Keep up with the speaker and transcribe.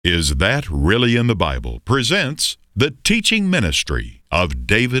Is That Really in the Bible? Presents the teaching ministry of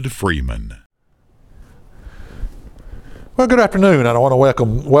David Freeman. Well, good afternoon, and I want to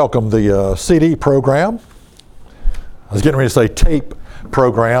welcome the CD program. I was getting ready to say tape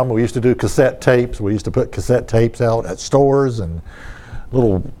program. We used to do cassette tapes. We used to put cassette tapes out at stores and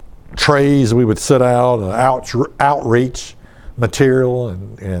little trays we would sit out, outreach material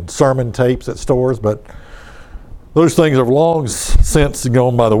and sermon tapes at stores, but those things have long since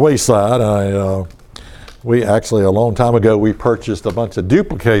gone by the wayside. We actually, a long time ago, we purchased a bunch of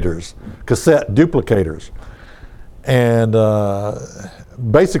duplicators, cassette duplicators. And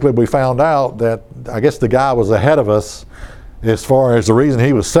basically we found out that I guess the guy was ahead of us as far as the reason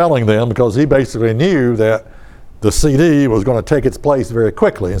he was selling them, because he basically knew that the CD was going to take its place very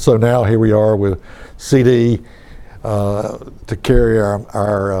quickly. And so now here we are with CD to carry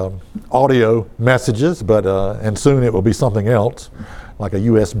our audio messages, but and soon it will be something else, like a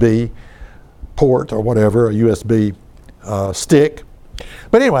USB port or whatever, a USB stick.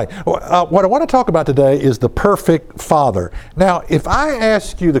 But anyway, what I want to talk about today is the perfect father. Now, if I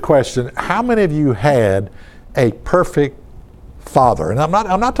ask you the question, how many of you had a perfect father? And I'm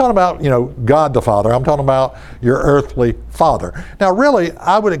not talking about, God the Father. I'm talking about your earthly father. Now, really,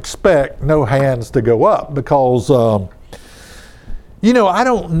 I would expect no hands to go up because, I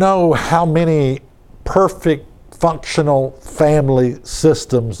don't know how many perfect functional family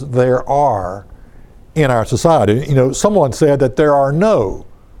systems there are in our society. Someone said that there are no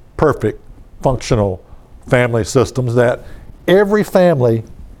perfect functional family systems, that every family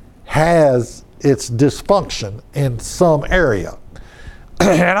has its dysfunction in some area.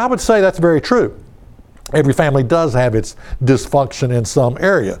 And I would say that's very true. Every family does have its dysfunction in some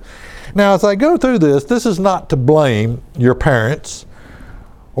area. Now, as I go through this is not to blame your parents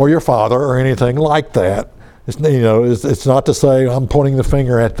or your father or anything like that. It's not to say I'm pointing the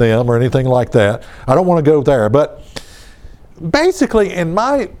finger at them or anything like that. I don't want to go there. But basically, in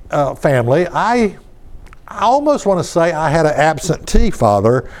my family, I almost want to say I had an absentee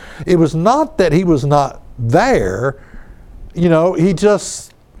father. It was not that he was not there. He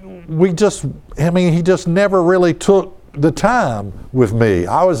just never really took the time with me.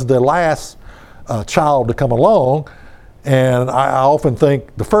 I was the last child to come along, and I often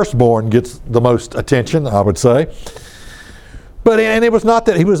think the firstborn gets the most attention, I would say. And it was not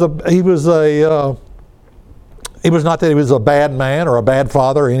that he was a bad man or a bad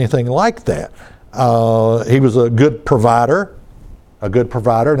father or anything like that. He was a good provider.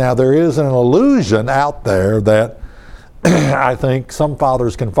 Now, there is an illusion out there that I think some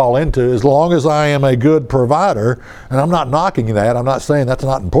fathers can fall into. As long as I am a good provider, and I'm not knocking that, I'm not saying that's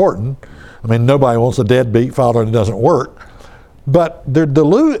not important. I mean, nobody wants a deadbeat father that doesn't work. But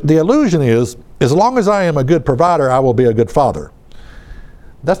the illusion is, as long as I am a good provider, I will be a good father.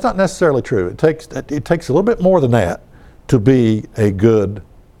 That's not necessarily true. It takes a little bit more than that to be a good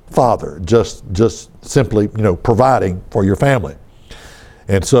father, just simply, providing for your family.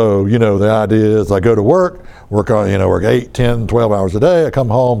 And so, the idea is I go to work 8, 10, 12 hours a day. I come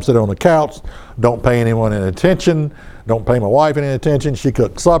home, sit on the couch, don't pay anyone any attention, don't pay my wife any attention. She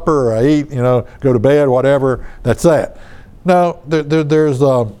cooks supper, or I eat, go to bed, whatever. That's that. No, there's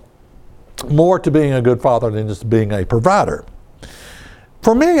more to being a good father than just being a provider.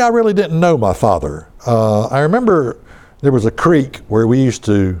 For me, I really didn't know my father. I remember there was a creek where we used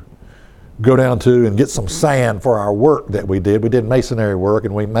to go down to and get some sand for our work that we did. We did masonry work,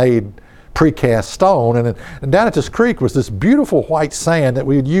 and we made precast stone. And down at this creek was this beautiful white sand that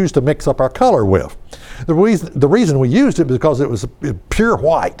we would use to mix up our color with. The reason we used it was because it was pure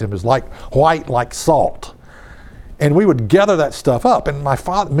white. It was like white like salt. And we would gather that stuff up. And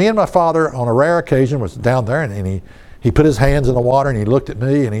me and my father, on a rare occasion, was down there, and he put his hands in the water, and he looked at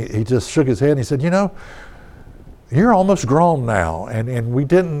me, and he just shook his head, and he said, you're almost grown now, and we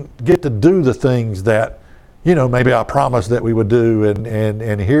didn't get to do the things that, maybe I promised that we would do,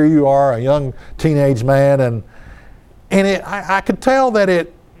 and here you are, a young teenage man, and I could tell that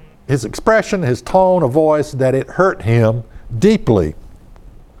his expression, his tone of voice, that it hurt him deeply,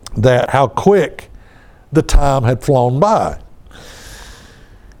 that how quick the time had flown by.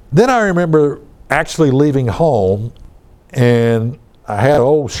 Then I remember actually leaving home, and I had an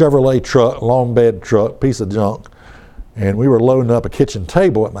old Chevrolet truck, long bed truck, piece of junk, and we were loading up a kitchen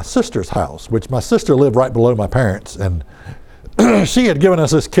table at my sister's house, which my sister lived right below my parents, and she had given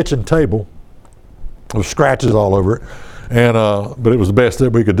us this kitchen table with scratches all over it, but it was the best that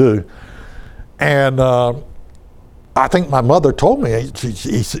we could do. And I think my mother told me, she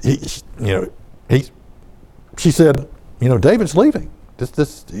said, David's leaving.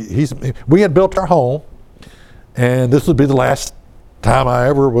 We had built our home, and this would be the last time I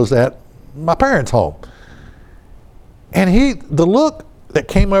ever was at my parents' home. And the look that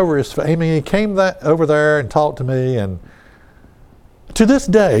came over his face, I mean, he came over there and talked to me, and to this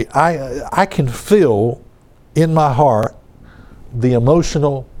day, I can feel in my heart the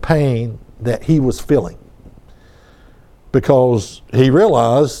emotional pain that he was feeling, because he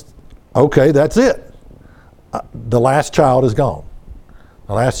realized, okay, that's it. The last child is gone.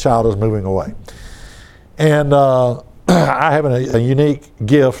 The last child is moving away. And I have a unique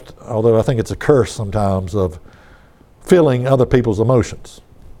gift, although I think it's a curse sometimes, of feeling other people's emotions.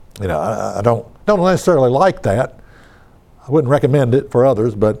 You know, I don't necessarily like that. I wouldn't recommend it for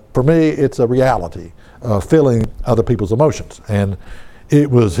others, but for me, it's a reality of feeling other people's emotions. And he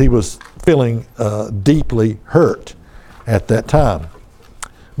was feeling deeply hurt at that time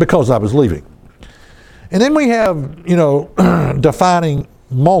because I was leaving. And then we have, you know, defining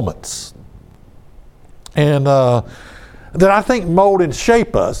moments, and that I think mold and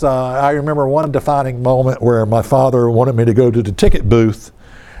shape us. I remember one defining moment where my father wanted me to go to the ticket booth,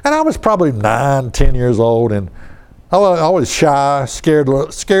 and I was probably 9, 10 years old, and I was shy, scared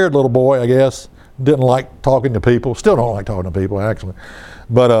little boy, I guess. Didn't like talking to people. Still don't like talking to people, actually.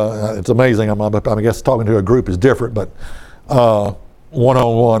 But it's amazing. I guess talking to a group is different, but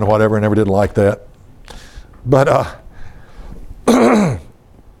one-on-one, whatever, I never did like that. But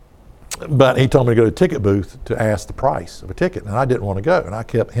but he told me to go to the ticket booth to ask the price of a ticket, and I didn't want to go, and I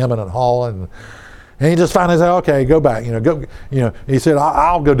kept hemming and hawing, and he just finally said, "Okay, go back. Go." He said,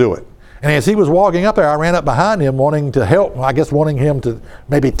 "I'll go do it." And as he was walking up there, I ran up behind him, wanting to help. I guess wanting him to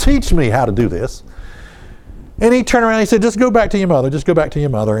maybe teach me how to do this. And he turned around and he said, "Just go back to your mother. Just go back to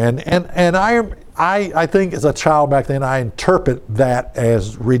your mother." And I think as a child back then, I interpret that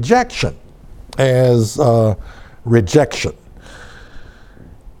as rejection,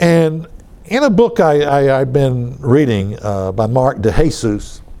 And in a book I've been reading by Mark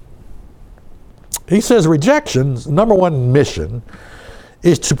DeJesus, he says rejection's number one mission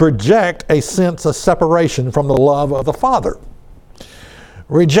is to project a sense of separation from the love of the Father.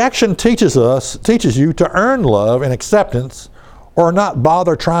 Rejection teaches you to earn love and acceptance or not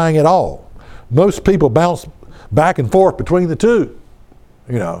bother trying at all. Most people bounce back and forth between the two,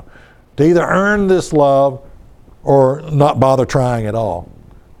 to either earn this love or not bother trying at all.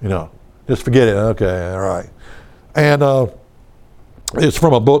 Just forget it. Okay, all right. And it's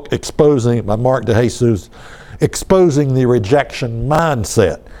from a book by Mark DeJesus, Exposing the Rejection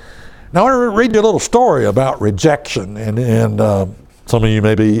Mindset. Now I want to read you a little story about rejection, and some of you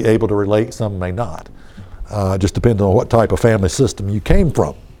may be able to relate, some may not. Just depends on what type of family system you came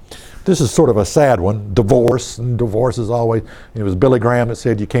from. This is sort of a sad one, divorce, and divorce is always, it was Billy Graham that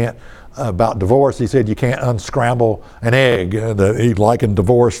said about divorce, he said you can't unscramble an egg. He likened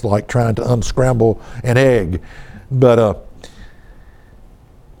divorce like trying to unscramble an egg. But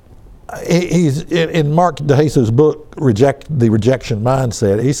he's in Mark DeJesus' book, The Rejection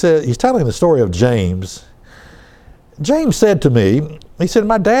Mindset. He said, he's telling the story of James. James said to me, he said,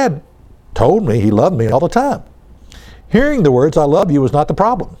 my dad told me he loved me all the time. Hearing the words, "I love you," was not the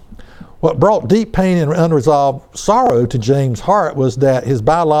problem. What brought deep pain and unresolved sorrow to James' heart was that his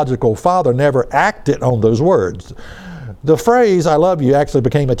biological father never acted on those words. The phrase, "I love you," actually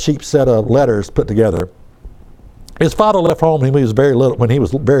became a cheap set of letters put together. His father left home when he was very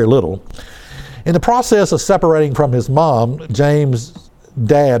little. In the process of separating from his mom, James'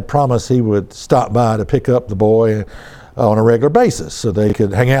 dad promised he would stop by to pick up the boy on a regular basis so they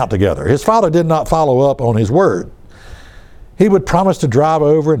could hang out together. His father did not follow up on his word. He would promise to drive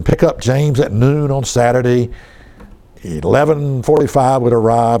over and pick up James at noon on Saturday. 11:45 would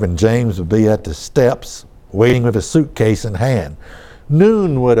arrive and James would be at the steps waiting with his suitcase in hand.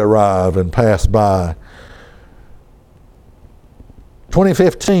 Noon would arrive and pass by.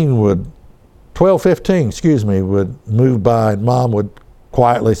 12:15 would move by, and Mom would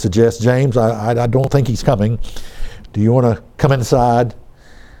quietly suggest, "James, I don't think he's coming. Do you want to come inside?"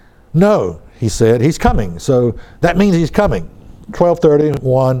 "No," he said, "he's coming, so that means he's coming." 12:30,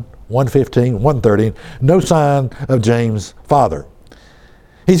 1:15, 1:30, no sign of James' father.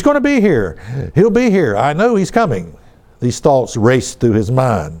 "He's going to be here. He'll be here. I know he's coming." These thoughts raced through his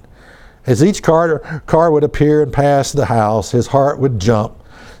mind. As each car would appear and pass the house, his heart would jump,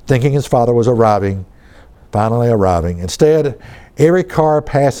 thinking his father was finally arriving. Instead, every car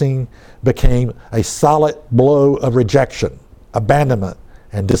passing became a solid blow of rejection, abandonment,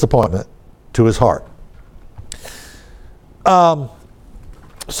 and disappointment to his heart.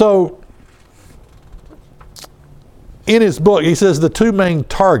 So, in his book, he says the two main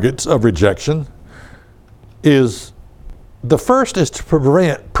targets of rejection is, the first is to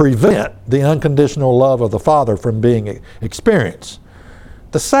prevent the unconditional love of the Father from being experienced.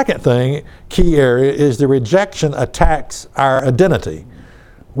 The second thing, key area, is the rejection attacks our identity.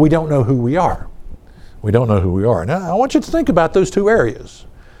 We don't know who we are. We don't know who we are. Now, I want you to think about those two areas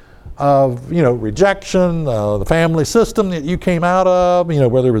of, rejection, the family system that you came out of,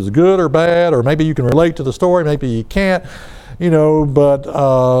 whether it was good or bad, or maybe you can relate to the story, maybe you can't, but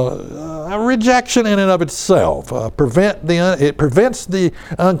rejection in and of itself, it prevents the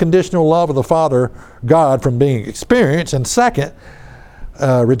unconditional love of the Father God from being experienced. And second,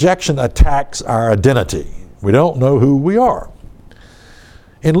 rejection attacks our identity. We don't know who we are.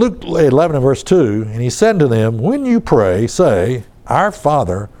 In Luke 11 and verse 2, and he said to them, when you pray, say, Our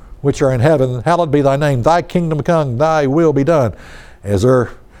Father, which are in heaven, hallowed be thy name. Thy kingdom come, thy will be done, as in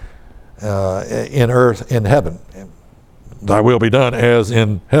earth, in heaven. Thy will be done as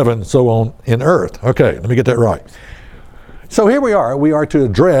in heaven, so on in earth. Okay, let me get that right. So here we are. We are to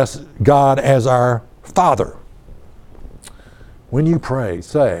address God as our Father. When you pray,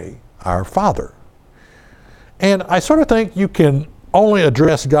 say, Our Father. And I sort of think you can only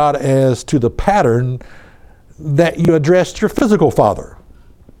address God as to the pattern that you addressed your physical father.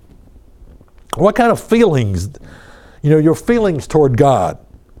 What kind of feelings, your feelings toward God?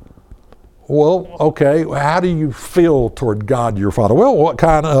 Well, okay, how do you feel toward God, your Father? Well, what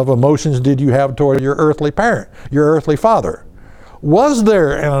kind of emotions did you have toward your earthly parent, your earthly father? Was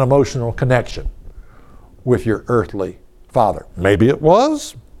there an emotional connection with your earthly father? Maybe it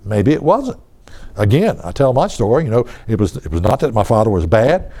was, maybe it wasn't. Again, I tell my story, it was not that my father was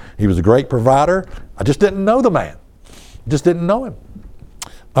bad. He was a great provider. I just didn't know the man. Just didn't know him.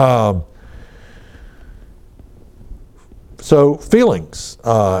 So feelings.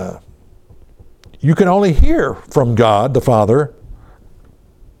 You can only hear from God, the Father.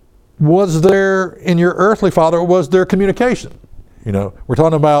 Was there, in your earthly father, was there communication? We're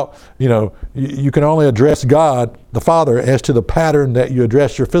talking about, you can only address God, the Father, as to the pattern that you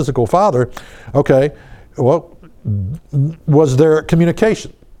address your physical father. Okay, well, was there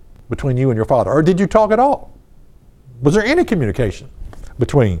communication between you and your father? Or did you talk at all? Was there any communication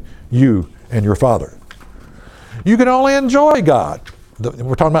between you and your father? You can only enjoy God.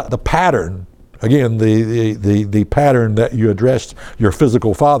 We're talking about the pattern. Again, the pattern that you addressed your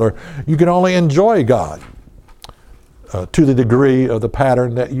physical father. You can only enjoy God to the degree of the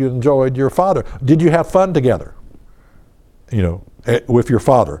pattern that you enjoyed your father. Did you have fun together, with your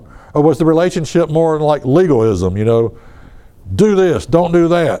father? Or was the relationship more like legalism, do this, don't do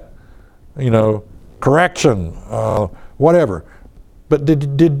that, correction, whatever. But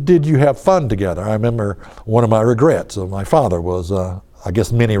did you have fun together? I remember one of my regrets of my father was, I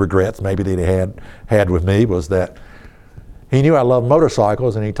guess many regrets maybe that he had with me, was that he knew I loved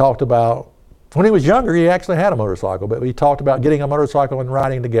motorcycles, and he talked about, when he was younger, he actually had a motorcycle, but we talked about getting a motorcycle and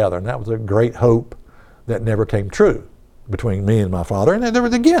riding together, and that was a great hope that never came true between me and my father. And there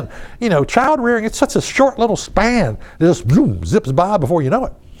was, again, child rearing, it's such a short little span. It just zoom, zips by before you know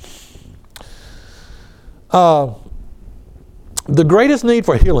it. The greatest need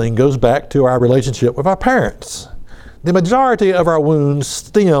for healing goes back to our relationship with our parents. The majority of our wounds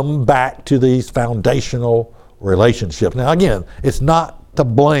stem back to these foundational relationships. Now, again, it's not to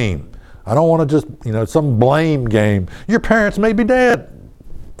blame. I don't want to just, some blame game. Your parents may be dead,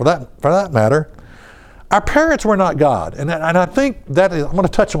 for that matter. Our parents were not God. And I think that is, I'm going to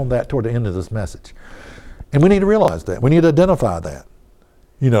touch on that toward the end of this message. And we need to realize that. We need to identify that.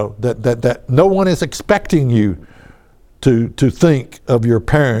 That no one is expecting you to think of your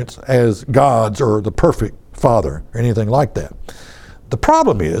parents as gods or the perfect father or anything like that. The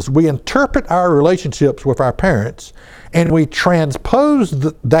problem is we interpret our relationships with our parents and we transpose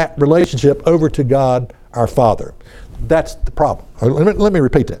that relationship over to God, our Father. That's the problem. Let me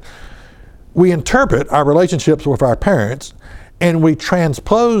repeat that. We interpret our relationships with our parents and we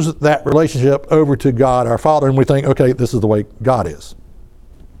transpose that relationship over to God, our Father, and we think, okay, this is the way God is.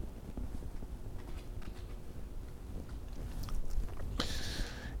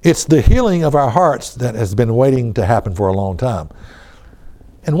 It's the healing of our hearts that has been waiting to happen for a long time.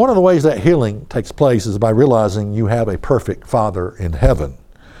 And one of the ways that healing takes place is by realizing you have a perfect Father in heaven.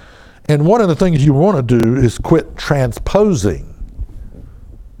 And one of the things you want to do is quit transposing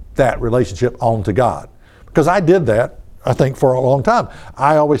that relationship onto God. Because I did that, I think, for a long time.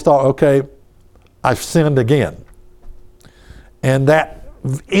 I always thought, okay, I've sinned again. And that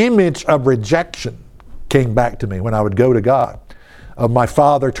image of rejection came back to me when I would go to God, of my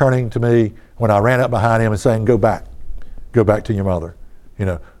father turning to me when I ran up behind him and saying, go back to your mother.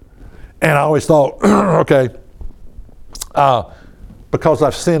 And I always thought, okay, because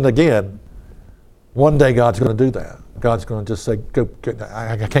I've sinned again, one day God's going to do that. God's going to just say, go,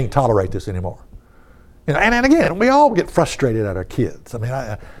 I can't tolerate this anymore. And again, we all get frustrated at our kids.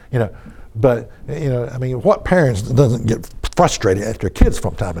 I mean, what parents doesn't get frustrated at their kids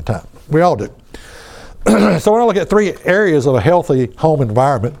from time to time? We all do. So we're going to look at 3 areas of a healthy home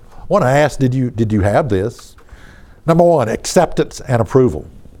environment. I want to ask, did you have this? Number 1, acceptance and approval.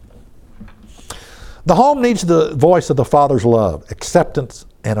 The home needs the voice of the father's love, acceptance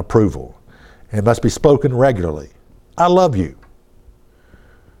and approval. It must be spoken regularly. I love you.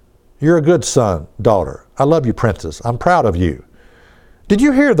 You're a good son, daughter. I love you, princess. I'm proud of you. Did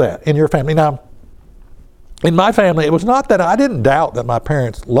you hear that in your family? Now, in my family, it was not that I didn't doubt that my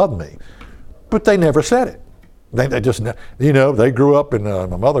parents loved me, but they never said it. They just, they grew up my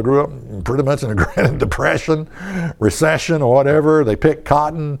mother grew up pretty much in a Great Depression, recession or whatever. They picked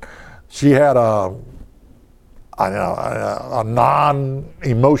cotton. She had a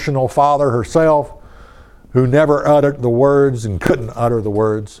non-emotional father herself who never uttered the words and couldn't utter the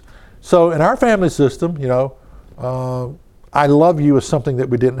words. So in our family system, I love you is something that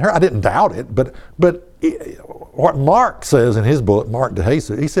we didn't hear. I didn't doubt it, but what Mark says in his book, Mark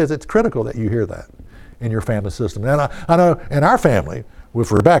DeJesus, he says it's critical that you hear that in your family system. And I know in our family,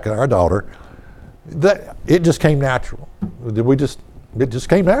 with Rebecca, our daughter, that it just came natural. It just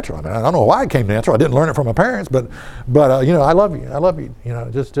came natural. I mean, I don't know why it came natural. I didn't learn it from my parents, but I love you. I love you.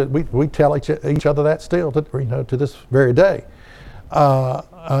 We tell each other that still to this very day.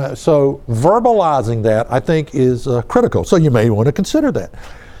 So verbalizing that, I think, is critical. So you may want to consider that.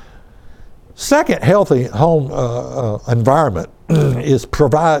 Second, healthy home environment is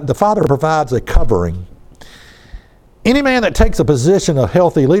the father provides a covering. Any man that takes a position of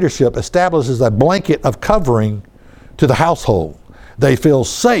healthy leadership establishes a blanket of covering to the household. They feel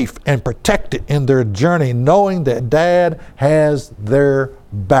safe and protected in their journey, knowing that dad has their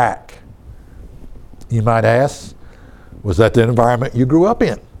back. You might ask, was that the environment you grew up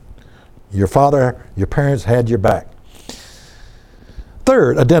in? Your parents had your back.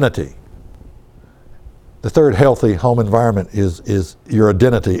 Third, identity. The third healthy home environment is your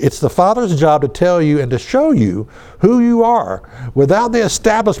identity. It's the father's job to tell you and to show you who you are. Without the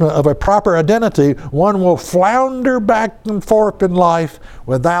establishment of a proper identity, one will flounder back and forth in life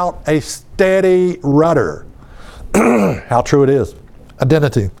without a steady rudder. How true it is.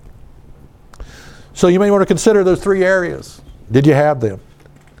 Identity. So you may want to consider those 3 areas. Did you have them?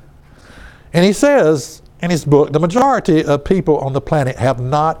 And he says in his book, the majority of people on the planet have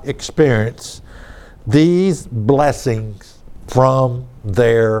not experienced these blessings from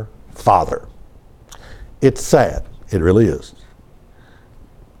their father. It's sad. It really is.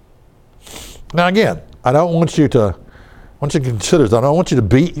 Now again, I don't want you to consider this. I don't want you to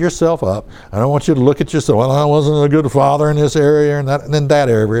beat yourself up. I don't want you to look at yourself, well, I wasn't a good father in this area and in that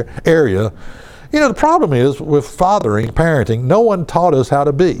area. The problem is with parenting, no one taught us how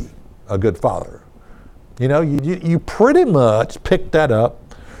to be a good father. You pretty much picked that up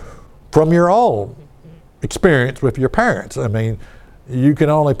from your own experience with your parents. I mean, you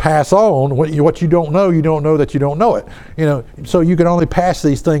can only pass on what you don't know. You don't know that you don't know it. So you can only pass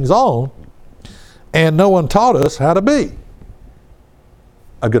these things on, and no one taught us how to be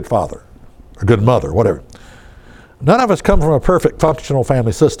a good father, a good mother, whatever. None of us come from a perfect functional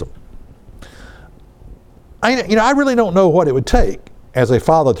family system. I really don't know what it would take as a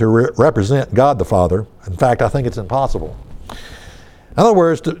father to represent God the Father. In fact, I think it's impossible. In other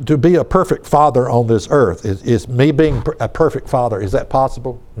words, to be a perfect father on this earth, is me being a perfect father, is that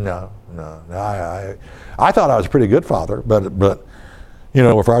possible? No. I thought I was a pretty good father, but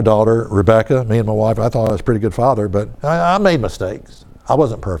with our daughter, Rebecca, me and my wife, I thought I was a pretty good father, but I made mistakes. I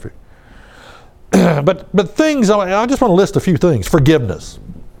wasn't perfect. But things, I just want to list a few things. Forgiveness.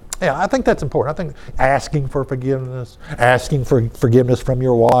 Yeah, I think that's important. I think asking for forgiveness from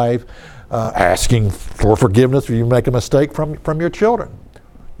your wife, asking for forgiveness if you make a mistake from your children,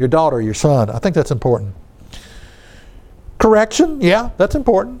 your daughter, your son. I think that's important. Correction, yeah, that's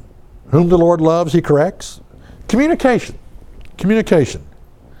important. Whom the Lord loves, He corrects. Communication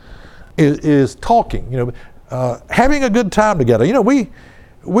is talking. Having a good time together.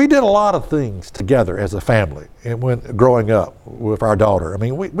 We did a lot of things together as a family when growing up with our daughter. I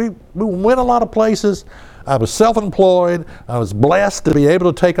mean, we went a lot of places. I was self-employed. I was blessed to be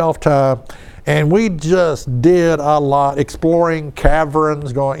able to take off time. And we just did a lot, exploring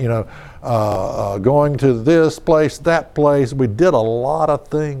caverns, going to this place, that place. We did a lot of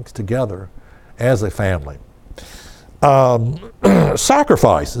things together as a family.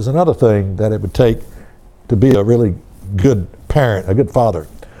 Sacrifice is another thing that it would take to be a really good parent, a good father.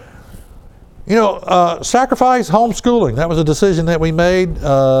 Sacrifice homeschooling. That was a decision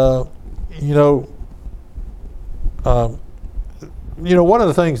one of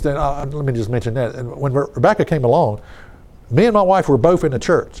the things that, let me just mention that, when Rebecca came along, me and my wife were both in the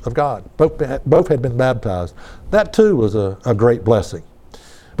church of God. Both had been baptized. That too was a great blessing,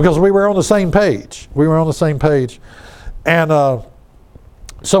 because we were on the same page. And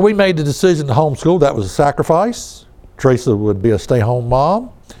so we made the decision to homeschool. That was a sacrifice. Teresa would be a stay-home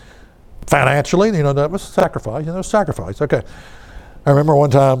mom. Financially, that was a sacrifice. Okay. I remember one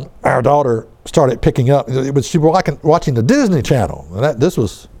time our daughter started picking up. She was watching the Disney Channel. This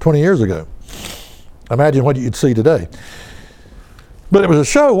was 20 years ago. Imagine what you'd see today. But it was a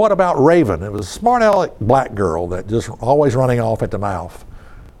show, What About Raven? It was a smart aleck black girl that just always running off at the mouth.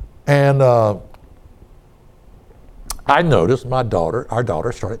 And I noticed our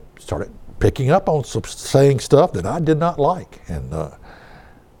daughter started picking up on saying stuff that I did not like. And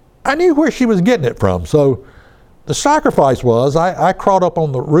I knew where she was getting it from. So the sacrifice was I crawled up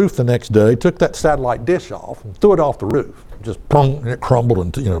on the roof the next day, took that satellite dish off and threw it off the roof. Just boom, and it crumbled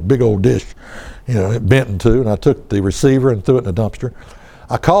into a big old dish. It bent in two, and I took the receiver and threw it in the dumpster.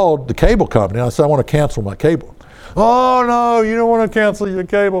 I called the cable company and I said, I want to cancel my cable. Oh no, you don't want to cancel your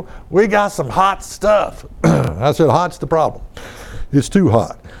cable. We got some hot stuff. I said, hot's the problem. It's too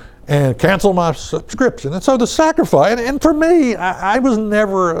hot. And cancel my subscription. And so the sacrifice, and for me, I was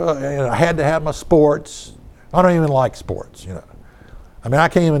never, I had to have my sports. I don't even like sports, I mean, I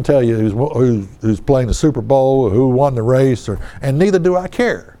can't even tell you who's playing the Super Bowl or who won the race, and neither do I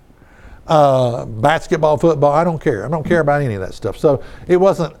care. Basketball, football, I don't care. I don't care about any of that stuff. So it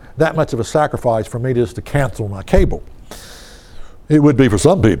wasn't that much of a sacrifice for me just to cancel my cable. It would be for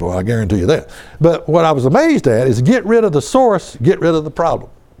some people, I guarantee you that. But what I was amazed at is get rid of the source, get rid of the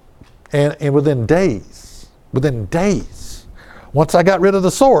problem. And within days, once I got rid of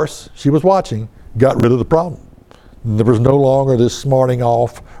the source, she was watching, got rid of the problem. There was no longer this smarting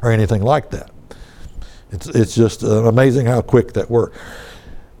off or anything like that. It's just amazing how quick that worked.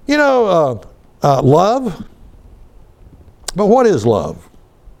 Love. But what is love?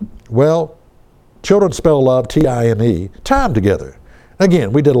 Well, children spell love T-I-M-E, time together.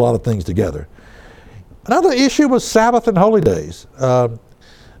 Again, we did a lot of things together. Another issue was Sabbath and holy days.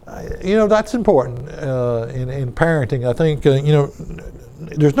 That's important in parenting. I think,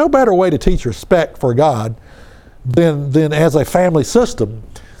 there's no better way to teach respect for God than as a family system.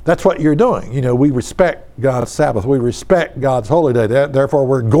 That's what you're doing. We respect God's Sabbath. We respect God's holy day. Therefore,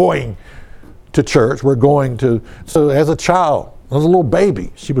 we're going to church. So as a child, as a little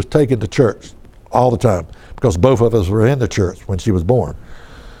baby, she was taken to church all the time because both of us were in the church when she was born.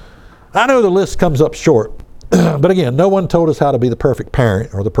 I know the list comes up short, but again, no one told us how to be the perfect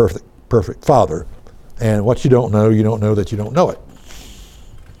parent or the perfect father. And what you don't know that you don't know it.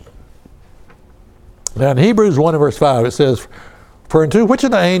 Now in Hebrews 1 and verse 5, it says, For unto which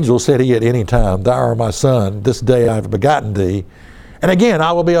of the angels said he at any time, Thou art my son, this day I have begotten thee, and again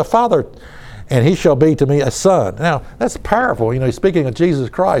I will be a father, and he shall be to me a son. Now that's powerful. Speaking of Jesus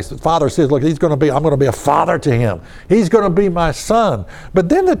Christ, the Father says, look, I'm going to be a father to him. He's going to be my son. But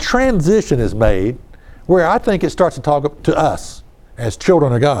then the transition is made where I think it starts to talk to us as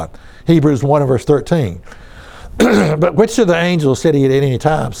children of God. Hebrews 1 and verse 13. But which of the angels said he at any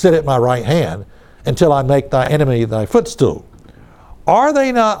time, Sit at my right hand, until I make thy enemy thy footstool? Are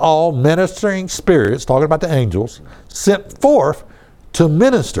they not all ministering spirits, talking about the angels, sent forth to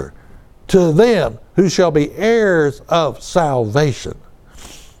minister to them who shall be heirs of salvation?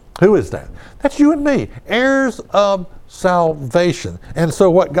 Who is that? That's you and me, heirs of salvation. And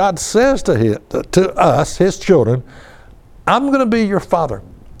so what God says to us, his children, I'm going to be your father.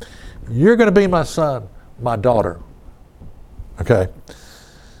 You're going to be my son, my daughter. Okay.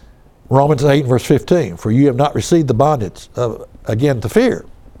 Romans 8 verse 15, for you have not received the bondage again to fear.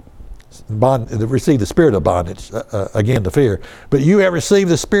 Receive the spirit of bondage again to fear. But you have received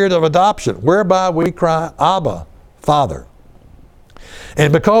the spirit of adoption, whereby we cry, Abba, Father.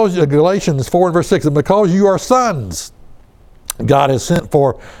 And because, Galatians 4 and verse 6, and because you are sons, God has sent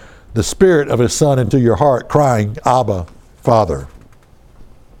forth the spirit of his son into your heart, crying, Abba, Father.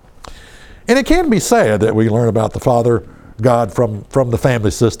 And it can be sad that we learn about the Father God from the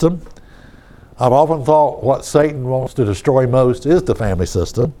family system. I've often thought what Satan wants to destroy most is the family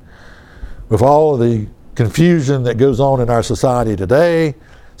system. With all of the confusion that goes on in our society today,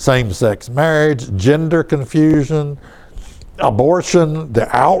 same-sex marriage, gender confusion, abortion, the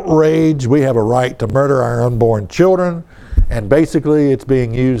outrage, we have a right to murder our unborn children, and basically it's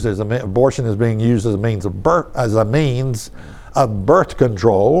being used abortion is being used as a means of birth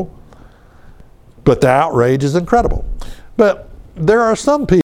control. But the outrage is incredible. But there are some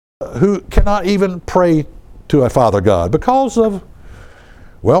people who cannot even pray to a Father God because of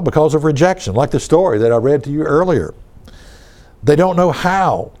rejection, like the story that I read to you earlier. They don't know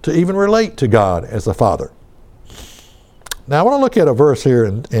how to even relate to God as a father. Now I want to look at a verse here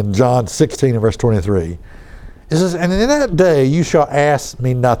in John 16 and verse 23. It says, and in that day you shall ask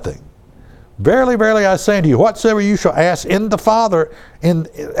me nothing. Verily, verily, I say unto you, whatsoever you shall ask the Father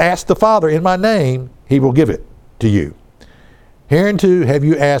in my name, he will give it to you. Hereunto have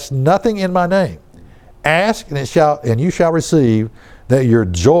you asked nothing in my name. Ask, and you shall receive, that your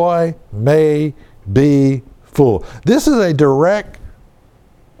joy may be full. This is a direct,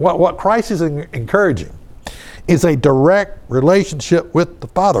 what Christ is encouraging is a direct relationship with the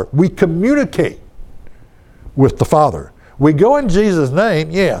Father. We communicate with the Father. We go in Jesus'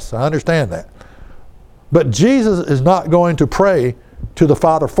 name, yes, I understand that. But Jesus is not going to pray to the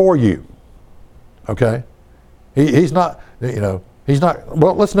Father for you. Okay? He's not,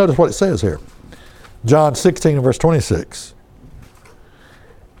 well, let's notice what it says here. John 16 and verse 26.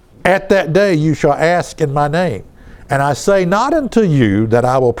 At that day you shall ask in my name. And I say not unto you that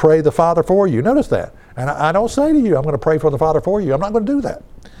I will pray the Father for you. Notice that. And I don't say to you, I'm going to pray for the Father for you. I'm not going to do that.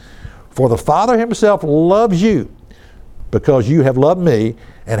 For the Father himself loves you, because you have loved me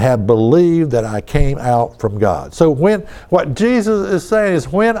and have believed that I came out from God. So what Jesus is saying is,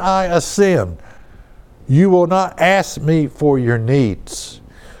 when I ascend, you will not ask me for your needs.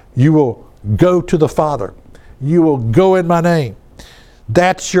 You will go to the Father. You will go in my name.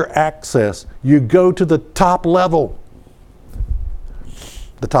 That's your access. You go to the top level.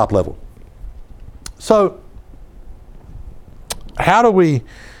 The top level. So, how do we,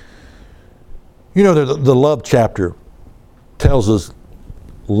 the love chapter tells us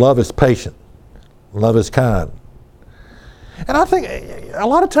love is patient, love is kind. And I think a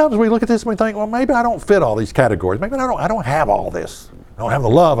lot of times we look at this and we think, well, maybe I don't fit all these categories. Maybe I don't have all this. I don't have the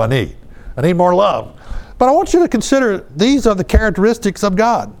love I need. I need more love. But I want you to consider these are the characteristics of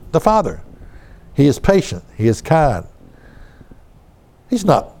God, the Father. He is patient. He is kind. He's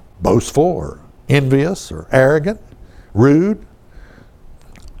not boastful or envious or arrogant, rude.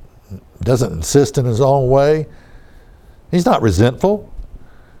 Doesn't insist in his own way. He's not resentful.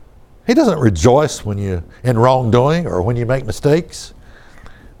 He doesn't rejoice when you're in wrongdoing or when you make mistakes,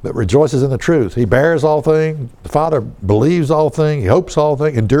 but rejoices in the truth. He bears all things. The Father believes all things. He hopes all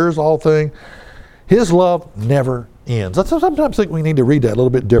things, endures all things. His love never ends. I sometimes think we need to read that a little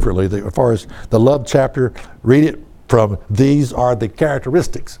bit differently. As far as the love chapter, read it from these are the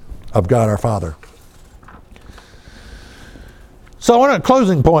characteristics of God our Father. So one of the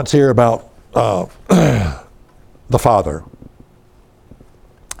closing points here about the Father.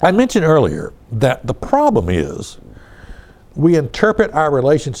 I mentioned earlier that the problem is we interpret our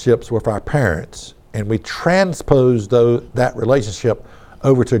relationships with our parents and we transpose that relationship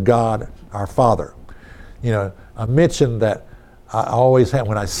over to God our Father. I mentioned that I always had,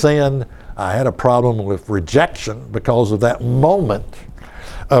 when I sinned, I had a problem with rejection because of that moment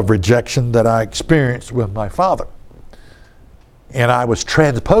of rejection that I experienced with my father. And I was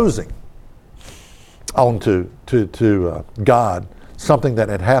transposing onto God something that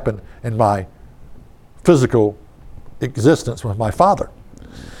had happened in my physical existence with my father.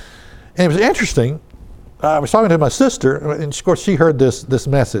 And it was interesting. I was talking to my sister, and of course she heard this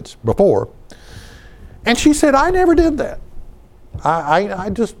message before, and she said, "I never did that. I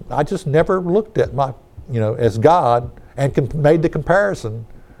just never looked at my, as God and made the comparison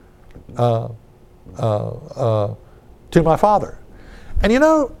to my father." And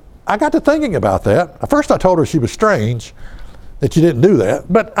I got to thinking about that. At first I told her she was strange that you didn't do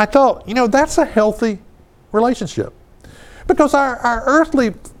that, but I thought, that's a healthy relationship. Because our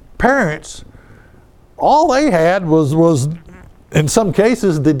earthly parents, all they had was in some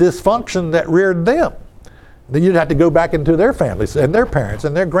cases the dysfunction that reared them. Then you'd have to go back into their families and their parents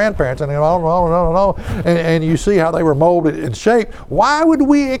and their grandparents and and you see how they were molded and shaped. Why would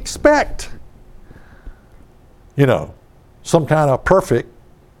we expect, some kind of perfect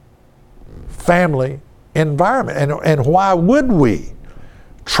family environment? And why would we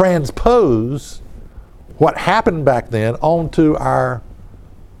transpose what happened back then onto our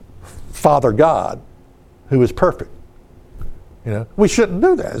Father God, who is perfect? We shouldn't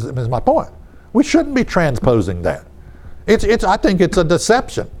do that, is my point. We shouldn't be transposing that. I think it's a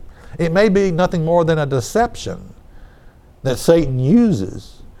deception. It may be nothing more than a deception that Satan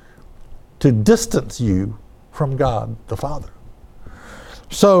uses to distance you from God the Father.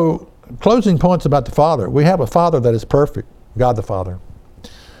 So, closing points about the Father. We have a Father that is perfect, God the Father.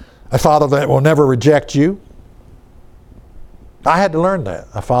 A Father that will never reject you. I had to learn that.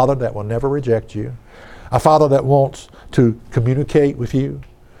 A Father that will never reject you. A Father that wants to communicate with you.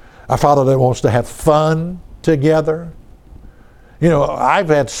 A Father that wants to have fun together. I've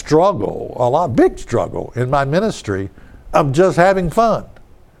had big struggle in my ministry of just having fun.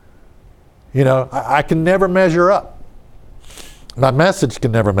 You know, I can never measure up. My message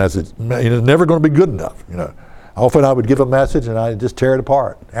can never message. It's never going to be good enough. You know, often I would give a message and I'd just tear it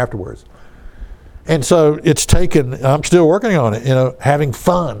apart afterwards. And so it's taken, I'm still working on it, you know, having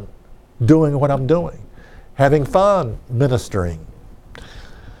fun doing what I'm doing, having fun ministering.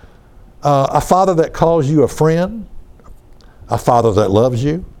 A father that calls you a friend, a father that loves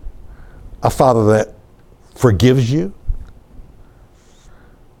you, a father that forgives you,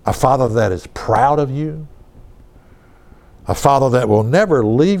 a father that is proud of you, a father that will never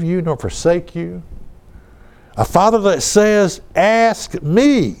leave you nor forsake you, a father that says, ask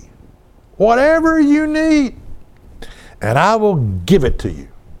me whatever you need and I will give it to you.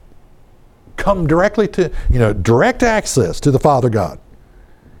 Come directly to, you know, direct access to the Father God.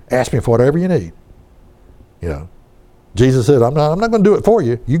 Ask me for whatever you need. You know, Jesus said, I'm not going to do it for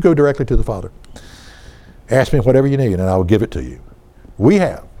you. You go directly to the Father. Ask me whatever you need and I will give it to you. We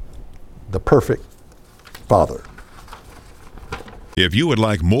have the perfect Father. If you would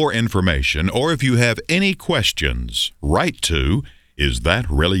like more information or if you have any questions, write to Is That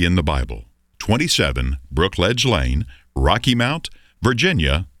Really in the Bible? 27 Brookledge Lane, Rocky Mount,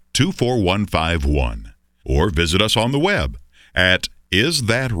 Virginia 24151. Or visit us on the web at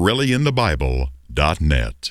isthatreallyinthebible.net.